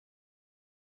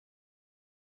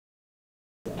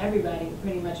everybody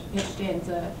pretty much pitched in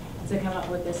to come up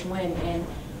with this win. And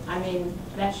I mean,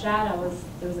 that shot, it was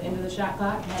the end of the shot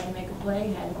clock, had to make a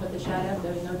play, had to put the shot up,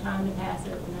 there was no time to pass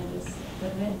it, and I just put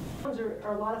it in. Games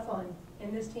are a lot of fun,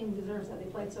 and this team deserves that. They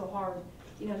played so hard.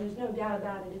 You know, there's no doubt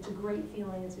about it. It's a great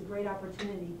feeling. It's a great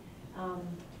opportunity.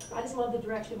 I just love the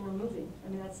direction we're moving. I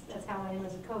mean, that's how I am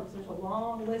as a coach. There's a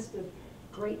long list of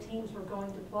great teams we're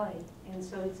going to play, and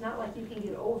so it's not like you can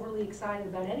get overly excited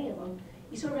about any of them.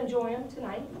 You sort of enjoy them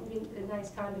tonight. It'll be a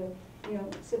nice time to, you know,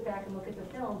 sit back and look at the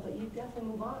film, but you definitely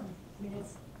move on. I mean,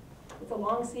 it's a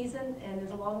long season, and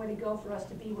there's a long way to go for us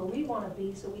to be where we want to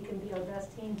be, so we can be our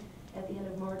best team at the end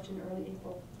of March and early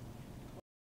April.